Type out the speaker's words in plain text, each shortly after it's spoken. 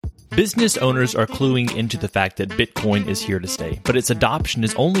Business owners are cluing into the fact that Bitcoin is here to stay, but its adoption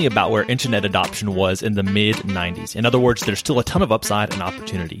is only about where internet adoption was in the mid-90s. In other words, there's still a ton of upside and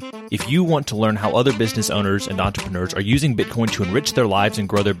opportunity. If you want to learn how other business owners and entrepreneurs are using Bitcoin to enrich their lives and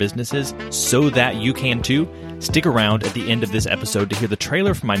grow their businesses so that you can too, stick around at the end of this episode to hear the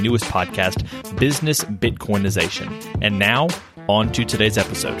trailer for my newest podcast, Business Bitcoinization. And now, on to today's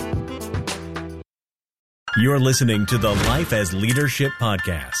episode. You're listening to the Life as Leadership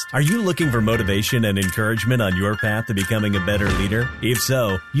Podcast. Are you looking for motivation and encouragement on your path to becoming a better leader? If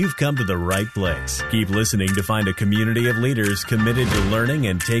so, you've come to the right place. Keep listening to find a community of leaders committed to learning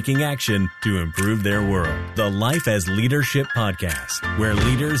and taking action to improve their world. The Life as Leadership Podcast, where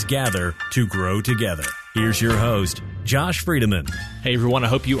leaders gather to grow together. Here's your host, Josh Friedemann. Hey everyone, I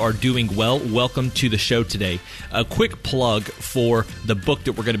hope you are doing well. Welcome to the show today. A quick plug for the book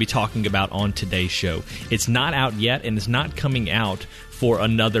that we're going to be talking about on today's show. It's not out yet and it's not coming out for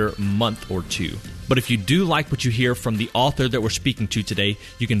another month or two. But if you do like what you hear from the author that we're speaking to today,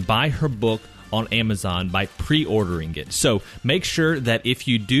 you can buy her book on Amazon by pre-ordering it. So make sure that if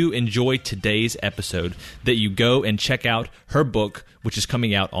you do enjoy today's episode, that you go and check out her book, which is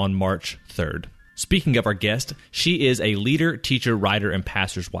coming out on March 3rd. Speaking of our guest, she is a leader, teacher, writer, and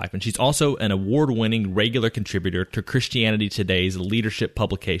pastor's wife, and she's also an award-winning regular contributor to Christianity Today's leadership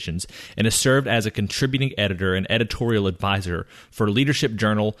publications and has served as a contributing editor and editorial advisor for Leadership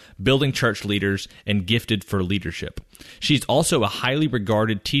Journal, Building Church Leaders, and Gifted for Leadership. She's also a highly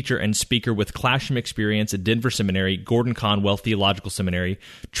regarded teacher and speaker with classroom experience at Denver Seminary, Gordon Conwell Theological Seminary,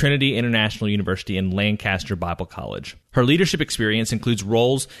 Trinity International University, and Lancaster Bible College. Her leadership experience includes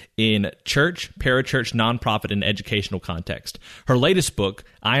roles in church, parachurch, nonprofit, and educational context. Her latest book,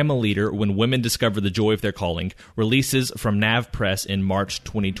 I Am a Leader, When Women Discover the Joy of Their Calling, releases from Nav Press in March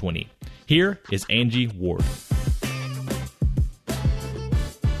 2020. Here is Angie Ward.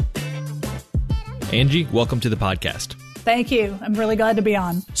 Angie, welcome to the podcast. Thank you. I'm really glad to be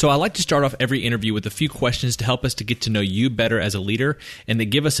on. So I like to start off every interview with a few questions to help us to get to know you better as a leader and to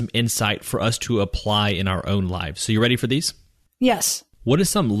give us some insight for us to apply in our own lives. So you ready for these? Yes. What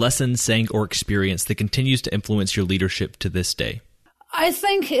is some lesson, saying, or experience that continues to influence your leadership to this day? I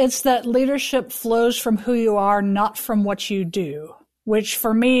think it's that leadership flows from who you are, not from what you do, which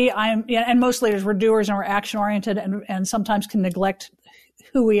for me, and most leaders, we're doers and we're action-oriented and sometimes can neglect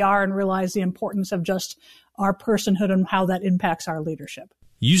who we are and realize the importance of just our personhood and how that impacts our leadership.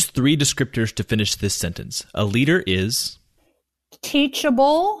 Use 3 descriptors to finish this sentence. A leader is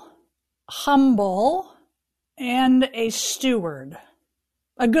teachable, humble, and a steward.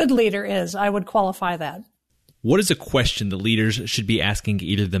 A good leader is, I would qualify that. What is a question that leaders should be asking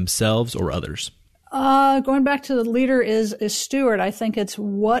either themselves or others? Going back to the leader is steward, I think it's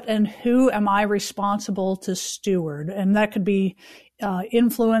what and who am I responsible to steward? And that could be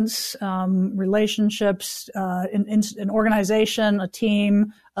influence, relationships, an organization, a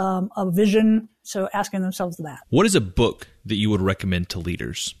team, a vision. So asking themselves that. What is a book that you would recommend to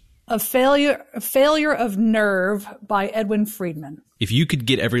leaders? A Failure of Nerve by Edwin Friedman. If you could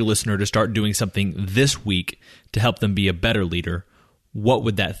get every listener to start doing something this week to help them be a better leader, what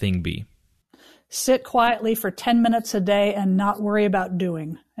would that thing be? Sit quietly for 10 minutes a day and not worry about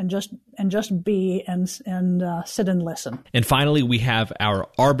doing, and just be and sit and listen. And finally, we have our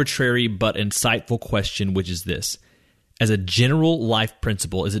arbitrary but insightful question, which is this. As a general life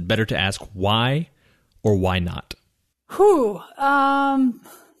principle, is it better to ask why or why not?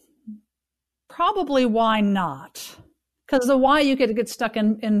 Probably why not. Because the why, you could get stuck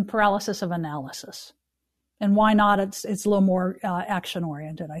in paralysis of analysis. And why not, it's a little more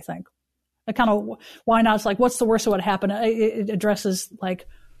action-oriented, I think. Why not? It's like, what's the worst that would happen? It addresses like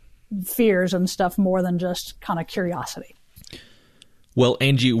fears and stuff more than just kind of curiosity. Well,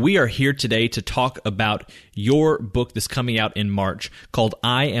 Angie, we are here today to talk about your book that's coming out in March called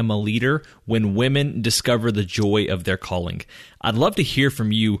I Am a Leader, When Women Discover the Joy of Their Calling. I'd love to hear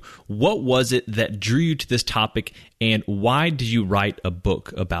from you. What was it that drew you to this topic, and why did you write a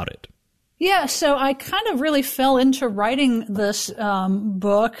book about it? Yeah, so I kind of really fell into writing this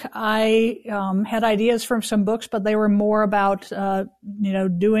book. I had ideas from some books, but they were more about,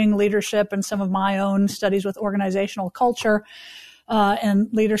 doing leadership and some of my own studies with organizational culture and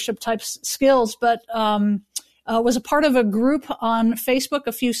leadership type skills. But was a part of a group on Facebook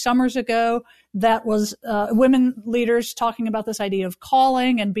a few summers ago that was women leaders talking about this idea of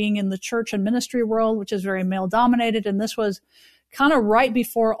calling and being in the church and ministry world, which is very male dominated. And this was kind of right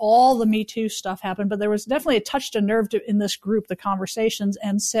before all the Me Too stuff happened, but there was definitely a touched a nerve in this group, the conversations.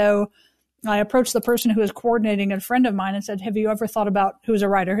 And so I approached the person who was coordinating, a friend of mine, and said, have you ever thought about, who's a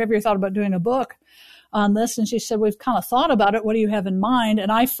writer, have you ever thought about doing a book on this? And she said, we've kind of thought about it. What do you have in mind?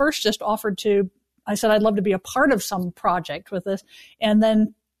 And I first just I said, I'd love to be a part of some project with this, and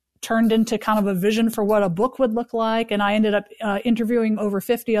then turned into kind of a vision for what a book would look like. And I ended up interviewing over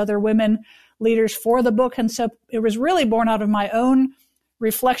 50 other women leaders for the book. And so it was really born out of my own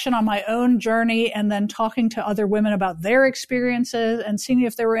reflection on my own journey, and then talking to other women about their experiences and seeing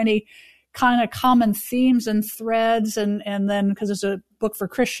if there were any kind of common themes and threads. And then, because it's a book for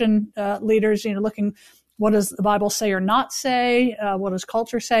Christian leaders, looking, what does the Bible say or not say? What does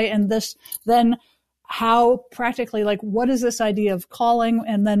culture say? And this then, how practically, like, what is this idea of calling?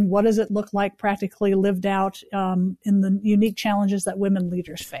 And then what does it look like practically lived out in the unique challenges that women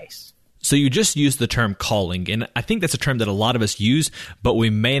leaders face? So you just used the term calling, and I think that's a term that a lot of us use, but we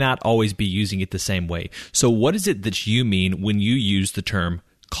may not always be using it the same way. So what is it that you mean when you use the term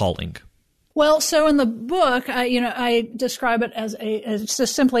calling? Well, so in the book, I describe it as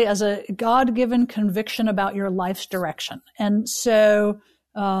just simply as a God-given conviction about your life's direction. And so,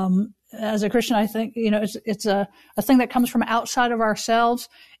 as a Christian, I think, it's a thing that comes from outside of ourselves,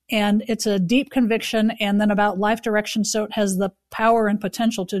 and it's a deep conviction, and then about life direction. So it has the power and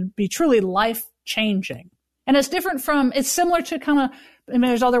potential to be truly life-changing. And it's similar to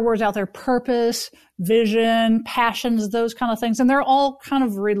there's other words out there, purpose, vision, passions, those kind of things. And they're all kind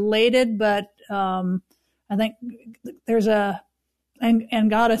of related, but I think and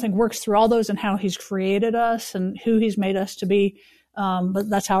God, I think, works through all those and how he's created us and who he's made us to be. But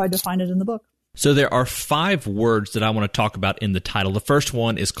that's how I define it in the book. So there are 5 words that I want to talk about in the title. The first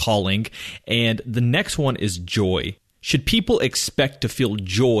one is calling, and the next one is joy. Should people expect to feel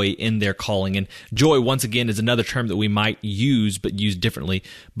joy in their calling? And joy, once again, is another term that we might use, but use differently.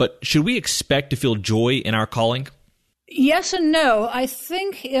 But should we expect to feel joy in our calling? Yes and no. I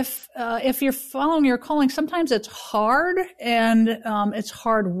think if you're following your calling, sometimes it's hard and it's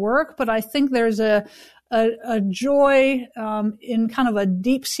hard work, but I think there's a joy in kind of a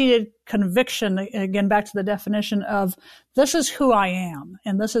deep-seated conviction, again, back to the definition of this is who I am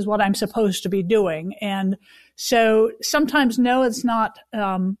and this is what I'm supposed to be doing. And so sometimes, no, it's not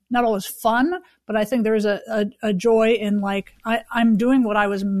always fun, but I think there's a joy in, like, I'm doing what I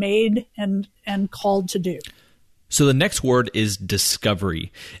was made and called to do. So the next word is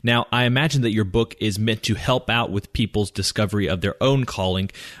discovery. Now, I imagine that your book is meant to help out with people's discovery of their own calling,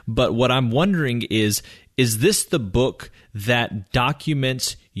 but what I'm wondering is this the book that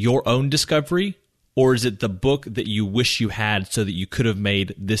documents your own discovery, or is it the book that you wish you had so that you could have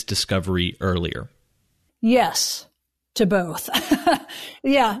made this discovery earlier? Yes, to both.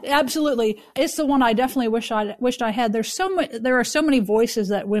 Yeah, absolutely. It's the one I definitely wished I had. There are so many voices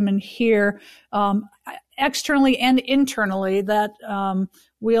that women hear, externally and internally, that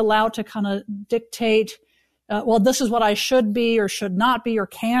we allow to kind of dictate, this is what I should be or should not be or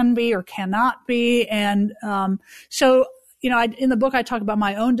can be or cannot be. And so, in the book, I talk about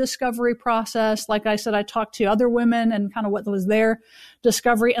my own discovery process. Like I said, I talked to other women and kind of what was their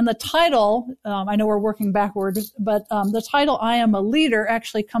discovery. And the title, I know we're working backwards, but the title, I Am a Leader,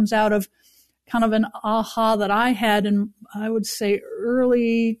 actually comes out of kind of an aha that I had in, I would say,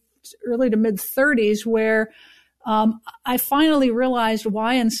 early to mid 30s, where I finally realized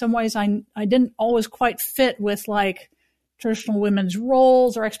why in some ways I didn't always quite fit with, like, traditional women's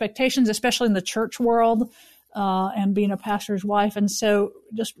roles or expectations, especially in the church world, and being a pastor's wife. And so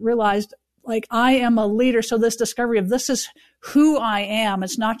just realized, like, I am a leader. So this discovery of this is who I am.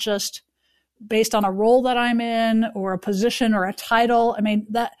 It's not just based on a role that I'm in or a position or a title. I mean,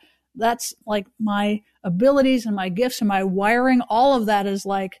 that's like my abilities and my gifts and my wiring. All of that is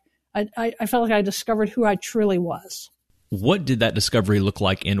like, I felt like I discovered who I truly was. What did that discovery look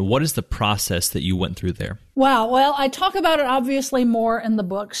like, and what is the process that you went through there? Wow. Well, I talk about it obviously more in the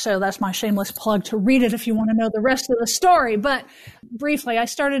book, so that's my shameless plug to read it if you want to know the rest of the story. But briefly, I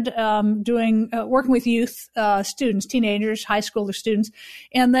started working with youth students, teenagers, high schooler students,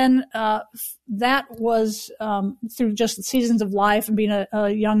 and then that was through just seasons of life and being a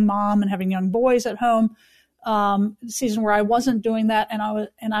young mom and having young boys at home. Season where I wasn't doing that, and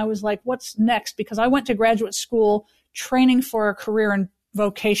I was like, what's next? Because I went to graduate school training for a career in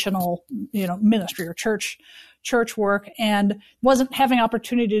vocational, ministry or church work, and wasn't having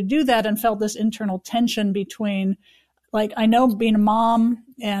opportunity to do that, and felt this internal tension between, like, I know being a mom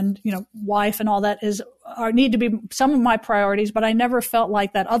and, wife and all that need to be some of my priorities, but I never felt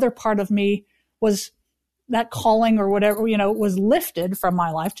like that other part of me was, that calling or whatever, was lifted from my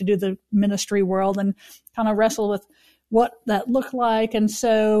life to do the ministry world, and kind of wrestle with what that looked like. And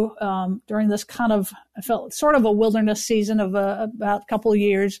so during this kind of, I felt sort of a wilderness season of about a couple of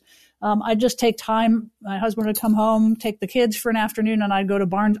years, I'd just take time. My husband would come home, take the kids for an afternoon, and I'd go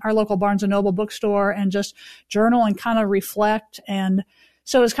to our local Barnes & Noble bookstore and just journal and kind of reflect. And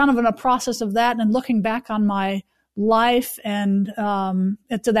so it was kind of in a process of that and looking back on my life and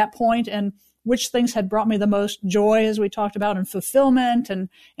to that point and which things had brought me the most joy, as we talked about, and fulfillment and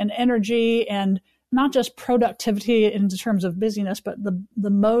energy, and not just productivity in terms of busyness, but the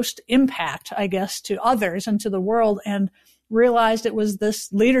most impact, I guess, to others and to the world, and realized it was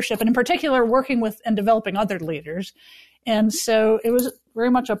this leadership, and in particular working with and developing other leaders. And so it was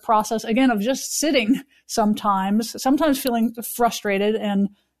very much a process, again, of just sitting sometimes feeling frustrated. And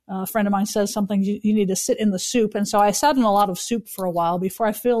a friend of mine says something, you need to sit in the soup. And so I sat in a lot of soup for a while before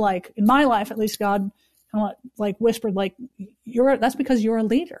I feel like, in my life, at least, God kind of like whispered, like, that's because you're a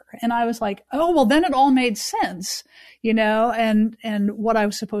leader. And I was like, oh, well, then it all made sense, and what I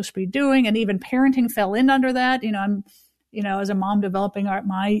was supposed to be doing. And even parenting fell in under that. I'm, as a mom developing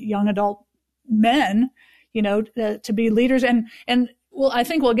my young adult men, to be leaders. And well, I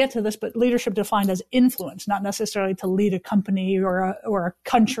think we'll get to this, but leadership defined as influence, not necessarily to lead a company or a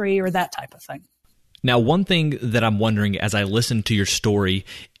country or that type of thing. Now, one thing that I'm wondering as I listen to your story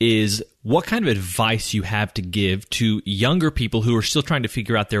is what kind of advice you have to give to younger people who are still trying to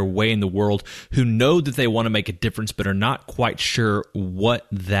figure out their way in the world, who know that they want to make a difference but are not quite sure what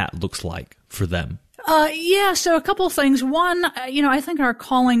that looks like for them. So a couple of things. One, I think our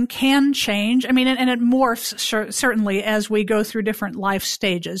calling can change. I mean, and it morphs certainly as we go through different life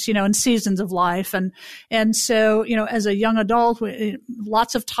stages, and seasons of life. And so, as a young adult,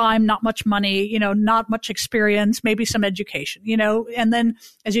 lots of time, not much money, not much experience, maybe some education, and then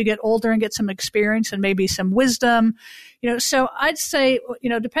as you get older and get some experience and maybe some wisdom, so I'd say,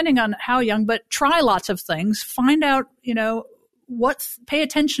 depending on how young, but try lots of things, find out, pay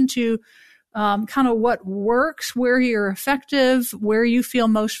attention to kind of what works, where you're effective, where you feel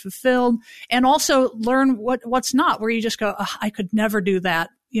most fulfilled, and also learn what's not, where you just go, I could never do that,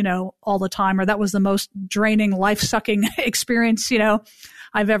 all the time, or that was the most draining, life-sucking experience,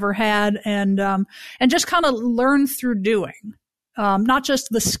 I've ever had, and just kind of learn through doing. Not just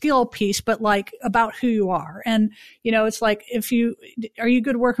the skill piece, but like about who you are. And, it's like, are you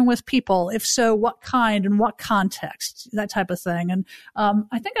good working with people? If so, what kind and what context, that type of thing. And,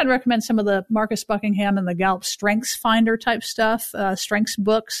 I think I'd recommend some of the Marcus Buckingham and the Gallup Strengths Finder type stuff, strengths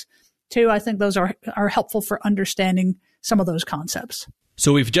books too. I think those are helpful for understanding some of those concepts.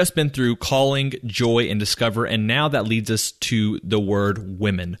 So we've just been through calling, joy, and discover, and now that leads us to the word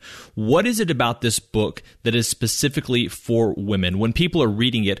women. What is it about this book that is specifically for women? When people are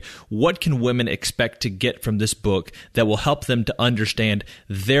reading it, what can women expect to get from this book that will help them to understand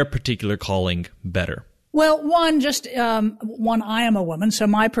their particular calling better? Well, one, I am a woman, so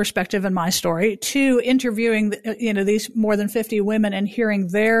my perspective and my story. Two, interviewing, these more than 50 women and hearing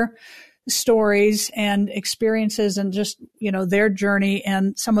their stories and experiences and just, their journey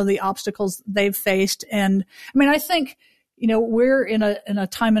and some of the obstacles they've faced. And I mean, I think, we're in a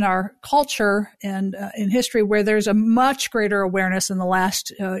time in our culture and in history where there's a much greater awareness in the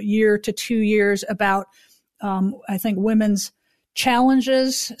last year to 2 years about, I think, women's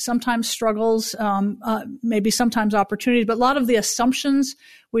challenges, sometimes struggles, maybe sometimes opportunities, but a lot of the assumptions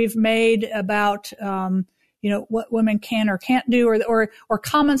we've made about, what women can or can't do, or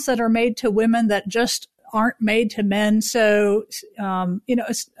comments that are made to women that just aren't made to men. So,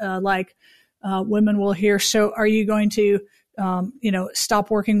 it's like women will hear, so are you going to, stop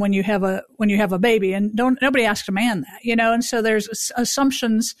working when you have a baby? And nobody asks a man that, and so there's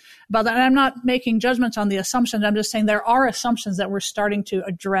assumptions about that. And I'm not making judgments on the assumptions. I'm just saying there are assumptions that we're starting to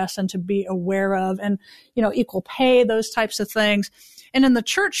address and to be aware of, and, equal pay, those types of things. And in the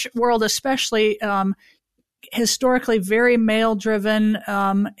church world, especially, historically very male driven,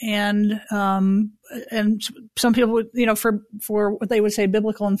 and some people, for what they would say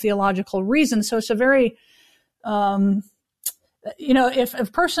biblical and theological reasons. So it's a very, if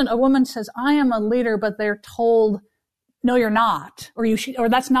a woman says, I am a leader, but they're told, no, you're not, or or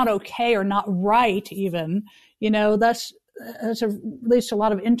that's not okay or not right even, leads to a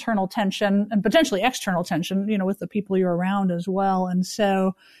lot of internal tension and potentially external tension, with the people you're around as well. And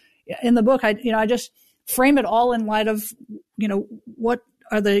so in the book, I just frame it all in light of, what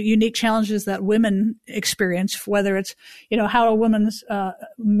are the unique challenges that women experience, whether it's, how a woman's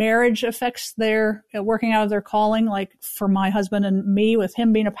marriage affects their working out of their calling, like for my husband and me, with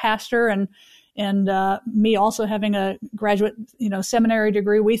him being a pastor and me also having a graduate, seminary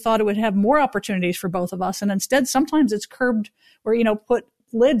degree. We thought it would have more opportunities for both of us. And instead, sometimes it's curbed or, put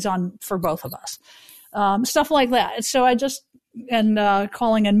lids on for both of us. Stuff like that. So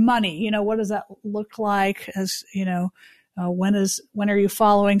calling and money, what does that look like as, When are you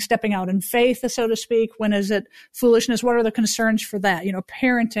stepping out in faith, so to speak? When is it foolishness? What are the concerns for that?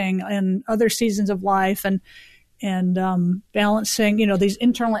 Parenting and other seasons of life and balancing, these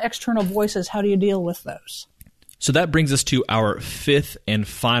internal and external voices. How do you deal with those? So that brings us to our fifth and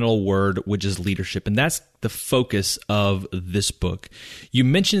final word, which is leadership. And that's the focus of this book. You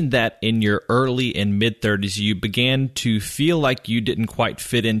mentioned that in your early and mid-30s, you began to feel like you didn't quite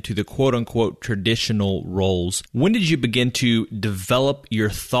fit into the quote-unquote traditional roles. When did you begin to develop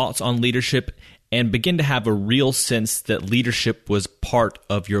your thoughts on leadership and begin to have a real sense that leadership was part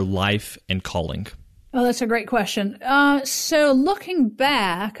of your life and calling? Oh, that's a great question. So looking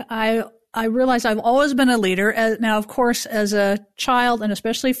back, I realize I've always been a leader. Now, of course, as a child, and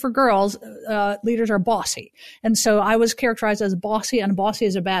especially for girls, leaders are bossy. And so I was characterized as bossy, and bossy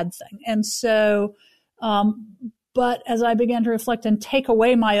is a bad thing. And so, but as I began to reflect and take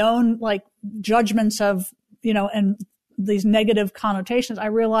away my own judgments of, and these negative connotations, I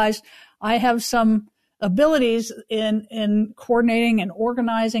realized I have some abilities in coordinating and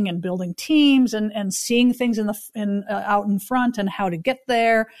organizing and building teams and seeing things out in front and how to get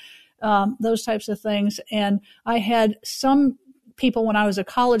there. Those types of things. And I had some people when I was a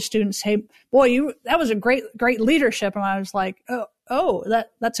college student say, boy, that was a great leadership. And I was like,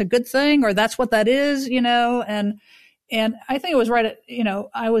 that's a good thing, or that's what that is, and I think it was right at,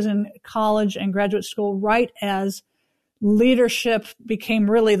 I was in college and graduate school right as leadership became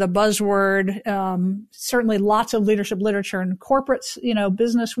really the buzzword. Certainly lots of leadership literature in corporates,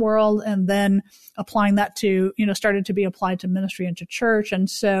 business world, and then applying that to, started to be applied to ministry and to church. And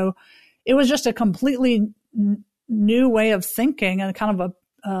so it was just a completely new way of thinking and kind of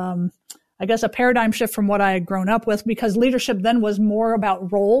a paradigm shift from what I had grown up with, because leadership then was more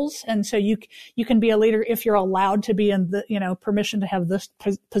about roles. And so you can be a leader if you're allowed to be in the, permission to have this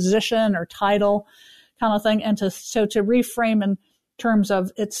position or title kind of thing. And to reframe in terms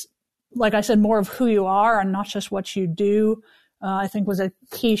of, it's, like I said, more of who you are and not just what you do, I think was a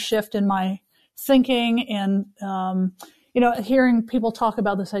key shift in my thinking. And, hearing people talk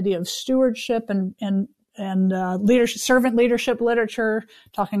about this idea of stewardship and leadership, servant leadership literature,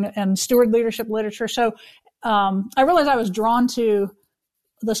 and steward leadership literature. So, I realized I was drawn to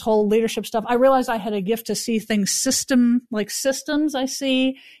this whole leadership stuff. I realized I had a gift to see things systems I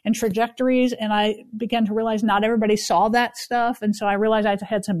see, and trajectories. And I began to realize not everybody saw that stuff. And so I realized I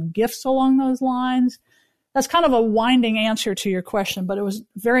had some gifts along those lines. That's kind of a winding answer to your question, but it was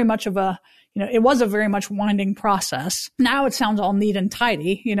very much of it was a very much winding process. Now it sounds all neat and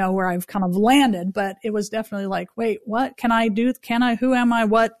tidy, where I've kind of landed, but it was definitely like, wait, what can I do? Who am I?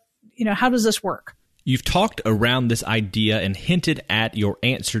 What, how does this work? You've talked around this idea and hinted at your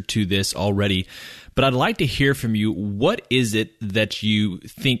answer to this already, but I'd like to hear from you. What is it that you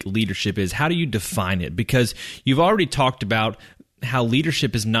think leadership is? How do you define it? Because you've already talked about how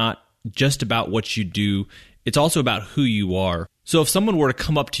leadership is not just about what you do, it's also about who you are. So if someone were to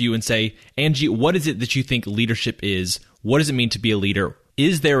come up to you and say, Angie, what is it that you think leadership is? What does it mean to be a leader?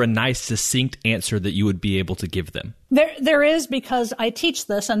 Is there a nice, succinct answer that you would be able to give them? There is, because I teach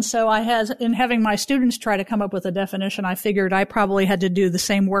this. And so in having my students try to come up with a definition, I figured I probably had to do the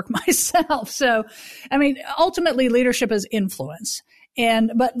same work myself. So, ultimately leadership is influence.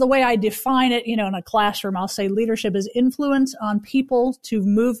 But the way I define it, in a classroom, I'll say leadership is influence on people to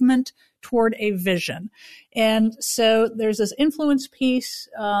movement toward a vision. And so there's this influence piece.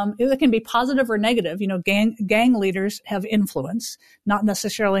 It can be positive or negative. Gang leaders have influence, not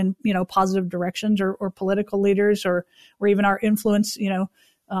necessarily in, positive directions, or political leaders or even our influence,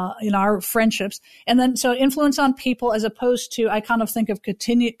 in our friendships. And then, so influence on people, as opposed to, I kind of think of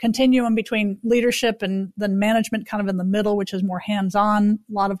continuum between leadership and then management kind of in the middle, which is more hands-on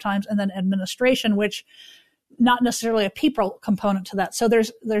a lot of times, and then administration, which not necessarily a people component to that. So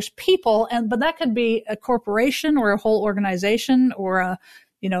there's people, but that could be a corporation or a whole organization or a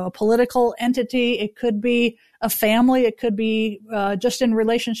political entity. It could be a family. It could be just in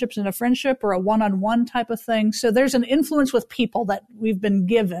relationships in a friendship or a one-on-one type of thing. So there's an influence with people that we've been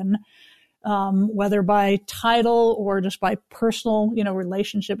given, whether by title or just by personal,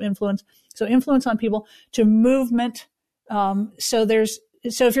 relationship influence. So influence on people to movement. So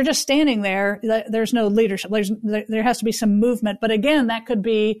if you're just standing there, there's no leadership. There has to be some movement. But again, that could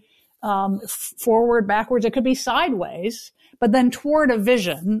be forward, backwards. It could be sideways, but then toward a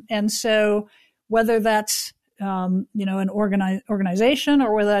vision. And so whether that's an organization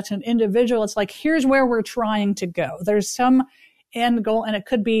or whether that's an individual, it's like, here's where we're trying to go. There's some end goal, and it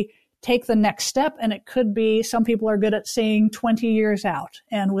could be take the next step. And it could be some people are good at seeing 20 years out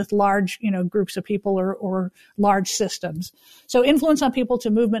and with large, groups of people or large systems. So influence on people to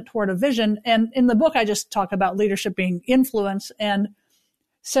movement toward a vision. And in the book, I just talk about leadership being influence. And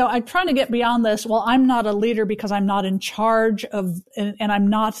so I'm trying to get beyond this. Well, I'm not a leader because I'm not in charge of, and I'm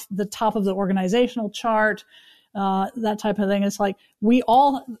not the top of the organizational chart, that type of thing. It's like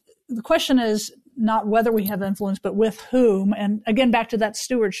the question is not whether we have influence, but with whom. And again, back to that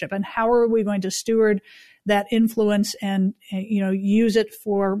stewardship and how are we going to steward that influence and, use it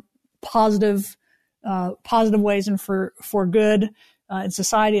for positive ways and for good in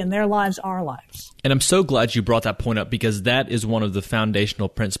society and their lives, our lives. And I'm so glad you brought that point up because that is one of the foundational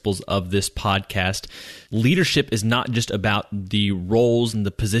principles of this podcast. Leadership is not just about the roles and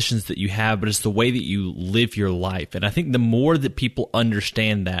the positions that you have, but it's the way that you live your life. And I think the more that people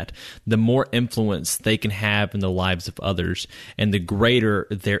understand that, the more influence they can have in the lives of others and the greater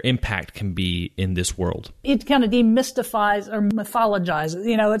their impact can be in this world. It kind of demystifies or mythologizes,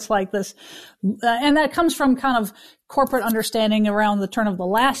 it's like this, and that comes from kind of corporate understanding around the turn of the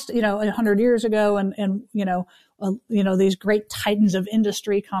last, 100 years ago and these great titans of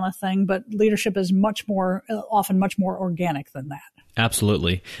industry kind of thing. But leadership is often much more organic than that.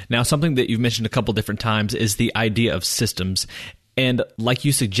 Absolutely. Now, something that you've mentioned a couple different times is the idea of systems. And like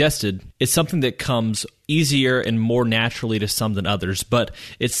you suggested, it's something that comes easier and more naturally to some than others. But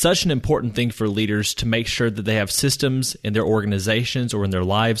it's such an important thing for leaders to make sure that they have systems in their organizations or in their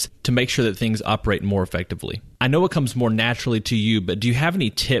lives to make sure that things operate more effectively. I know it comes more naturally to you, but do you have any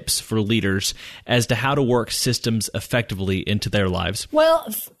tips for leaders as to how to work systems effectively into their lives?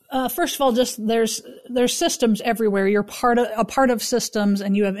 Well, first of all, just there's systems everywhere. You're a part of systems,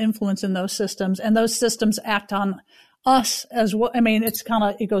 and you have influence in those systems, and those systems act on us as well. I mean, it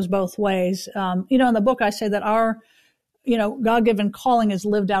goes both ways. In the book, I say that our, God-given calling is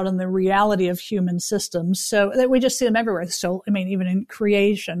lived out in the reality of human systems. So that we just see them everywhere. So, even in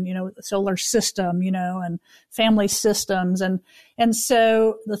creation, the solar system, and family systems. And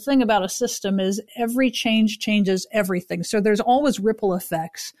so the thing about a system is every change changes everything. So there's always ripple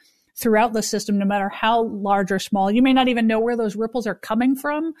effects throughout the system, no matter how large or small. You may not even know where those ripples are coming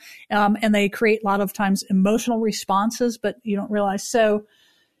from. And they create a lot of times emotional responses, but you don't realize. So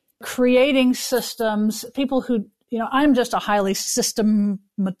creating systems, people who, I'm just a highly systemized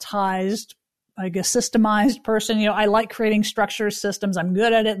person. I like creating structures, systems. I'm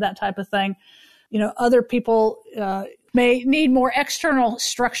good at it, that type of thing. Other people may need more external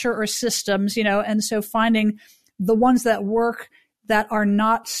structure or systems, and so finding the ones that work that are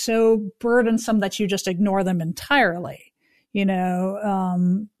not so burdensome that you just ignore them entirely, but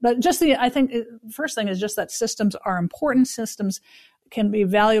I think first thing is just that systems are important. Systems can be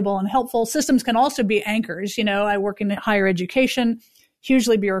valuable and helpful. Systems can also be anchors. I work in higher education,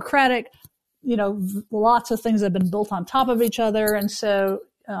 hugely bureaucratic, lots of things have been built on top of each other. And so,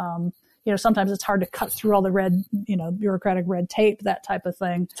 sometimes it's hard to cut through all the bureaucratic red tape, that type of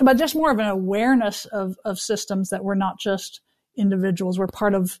thing. So, but just more of an awareness of systems that we're not just individuals. We're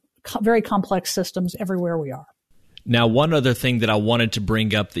part of very complex systems everywhere we are. Now, one other thing that I wanted to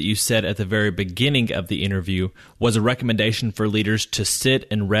bring up that you said at the very beginning of the interview was a recommendation for leaders to sit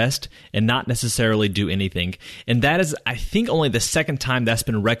and rest and not necessarily do anything. And that is, I think, only the second time that's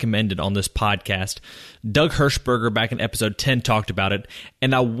been recommended on this podcast. Doug Hirschberger back in episode 10 talked about it.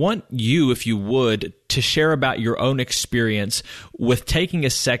 And I want you, if you would, to share about your own experience with taking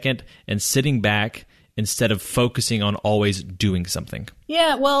a second and sitting back instead of focusing on always doing something.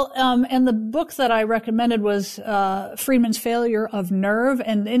 Yeah, well, and the book that I recommended was Friedman's Failure of Nerve.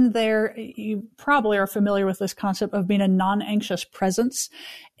 And in there, you probably are familiar with this concept of being a non-anxious presence.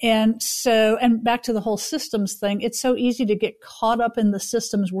 And so, and back to the whole systems thing, it's so easy to get caught up in the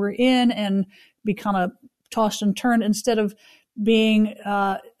systems we're in and be kind of tossed and turned instead of being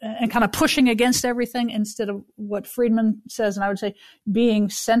and kind of pushing against everything, instead of what Friedman says, and I would say being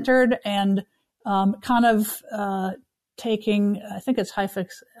centered and kind of taking, I think it's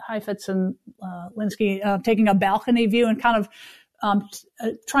Heifetz and Linsky, taking a balcony view and kind of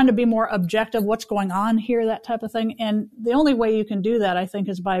trying to be more objective, what's going on here, that type of thing. And the only way you can do that, I think,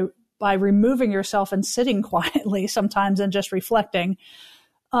 is by removing yourself and sitting quietly sometimes and just reflecting.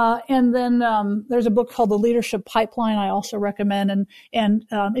 And then there's a book called The Leadership Pipeline I also recommend, and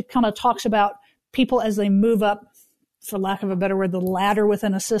it kind of talks about people as they move up, for lack of a better word, the ladder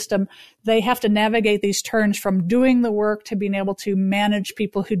within a system. They have to navigate these turns from doing the work to being able to manage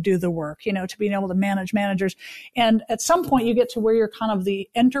people who do the work, to being able to manage managers. And at some point you get to where you're kind of the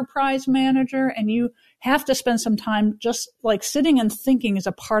enterprise manager and you have to spend some time just like sitting and thinking is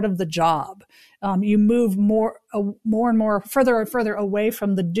a part of the job. You move more and more, further and further away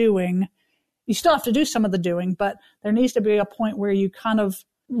from the doing. You still have to do some of the doing, but there needs to be a point where you kind of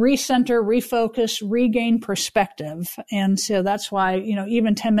recenter, refocus, regain perspective. And so that's why,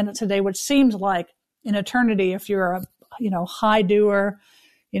 even 10 minutes a day, which seems like an eternity if you're a, high doer,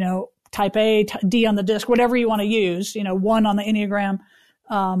 type A, D on the disc, whatever you want to use, 1 on the Enneagram.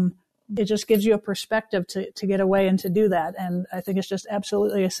 It just gives you a perspective to get away and to do that. And I think it's just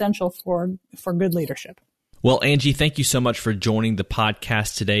absolutely essential for good leadership. Well, Angie, thank you so much for joining the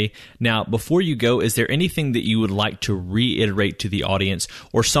podcast today. Now, before you go, is there anything that you would like to reiterate to the audience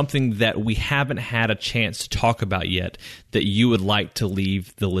or something that we haven't had a chance to talk about yet that you would like to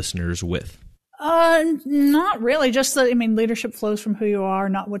leave the listeners with? Not really. Just that, leadership flows from who you are,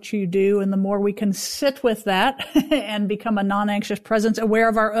 not what you do. And the more we can sit with that and become a non-anxious presence, aware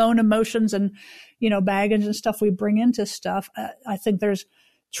of our own emotions and, baggage and stuff we bring into stuff, I think there's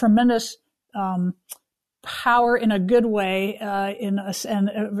tremendous, power in a good way, and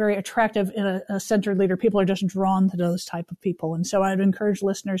very attractive in a centered leader. People are just drawn to those type of people. And so I'd encourage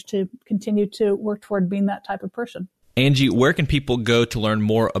listeners to continue to work toward being that type of person. Angie, where can people go to learn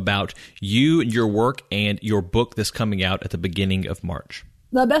more about you and your work and your book that's coming out at the beginning of March?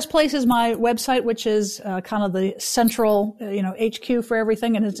 The best place is my website, which is kind of the central, HQ for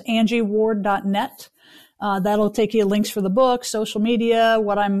everything, and it's angieward.net. That'll take you links for the book, social media,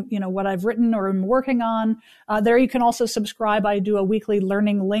 what I've written or am working on. There you can also subscribe. I do a weekly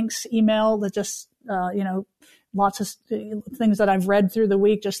learning links email that just, lots of things that I've read through the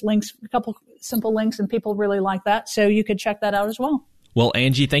week, just links, a couple simple links, and people really like that. So you could check that out as well. Well,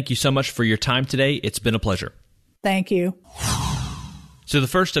 Angie, thank you so much for your time today. It's been a pleasure. Thank you. So the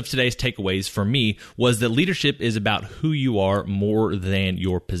first of today's takeaways for me was that leadership is about who you are more than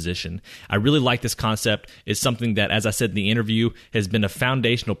your position. I really like this concept. It's something that, as I said in the interview, has been a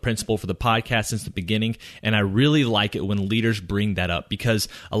foundational principle for the podcast since the beginning, and I really like it when leaders bring that up because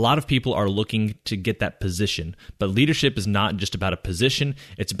a lot of people are looking to get that position. But leadership is not just about a position.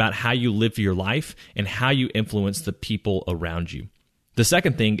 It's about how you live your life and how you influence the people around you. The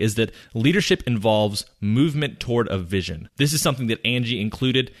second thing is that leadership involves movement toward a vision. This is something that Angie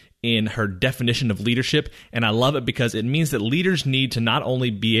included in her definition of leadership, and I love it because it means that leaders need to not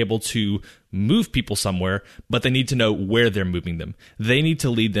only be able to move people somewhere, but they need to know where they're moving them. They need to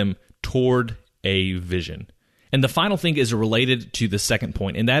lead them toward a vision. And the final thing is related to the second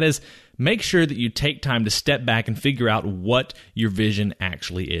point, and that is make sure that you take time to step back and figure out what your vision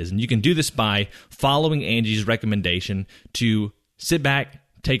actually is. And you can do this by following Angie's recommendation to sit back,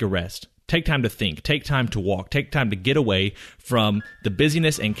 take a rest, take time to think, take time to walk, take time to get away from the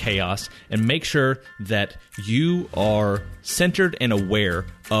busyness and chaos, and make sure that you are centered and aware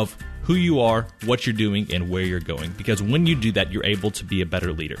of who you are, what you're doing, and where you're going. Because when you do that, you're able to be a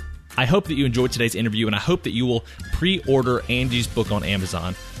better leader. I hope that you enjoyed today's interview, and I hope that you will pre-order Angie's book on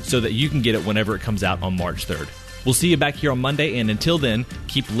Amazon so that you can get it whenever it comes out on March 3rd. We'll see you back here on Monday, and until then,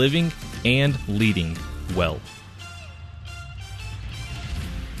 keep living and leading well.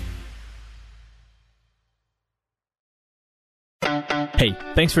 Hey,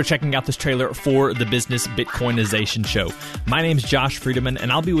 thanks for checking out this trailer for the Business Bitcoinization Show. My name's Josh Friedemann,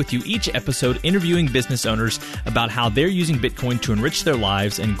 and I'll be with you each episode interviewing business owners about how they're using Bitcoin to enrich their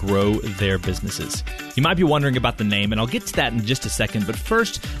lives and grow their businesses. You might be wondering about the name, and I'll get to that in just a second, but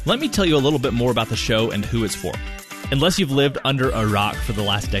first, let me tell you a little bit more about the show and who it's for. Unless you've lived under a rock for the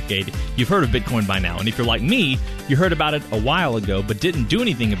last decade, you've heard of Bitcoin by now. And if you're like me, you heard about it a while ago, but didn't do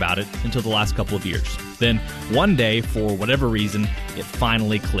anything about it until the last couple of years. Then one day, for whatever reason, it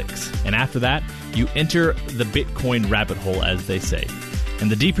finally clicks. And after that, you enter the Bitcoin rabbit hole, as they say.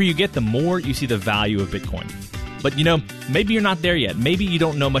 And the deeper you get, the more you see the value of Bitcoin. But maybe you're not there yet. Maybe you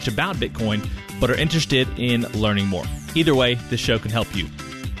don't know much about Bitcoin, but are interested in learning more. Either way, this show can help you.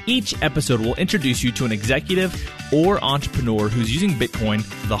 Each episode will introduce you to an executive or entrepreneur who's using Bitcoin,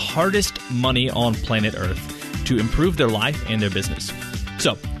 the hardest money on planet Earth, to improve their life and their business.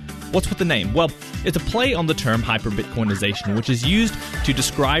 So, what's with the name? Well, it's a play on the term hyper-Bitcoinization, which is used to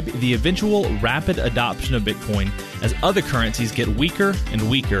describe the eventual rapid adoption of Bitcoin as other currencies get weaker and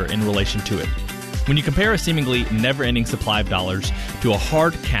weaker in relation to it. When you compare a seemingly never-ending supply of dollars to a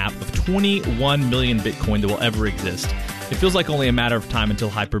hard cap of 21 million Bitcoin that will ever exist, it feels like only a matter of time until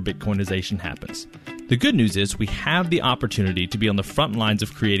hyper-Bitcoinization happens. The good news is we have the opportunity to be on the front lines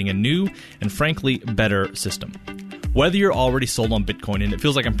of creating a new and frankly better system. Whether you're already sold on Bitcoin and it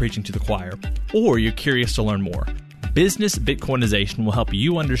feels like I'm preaching to the choir, or you're curious to learn more, Business Bitcoinization will help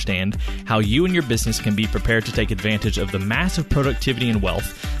you understand how you and your business can be prepared to take advantage of the massive productivity and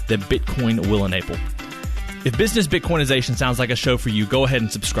wealth that Bitcoin will enable. If Business Bitcoinization sounds like a show for you, go ahead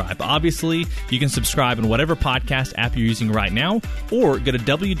and subscribe. Obviously, you can subscribe in whatever podcast app you're using right now, or go to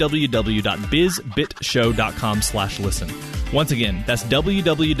www.bizbitshow.com/listen. Once again, that's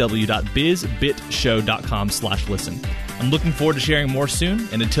www.bizbitshow.com/listen. I'm looking forward to sharing more soon,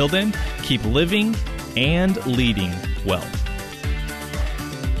 and until then, keep living and leading well.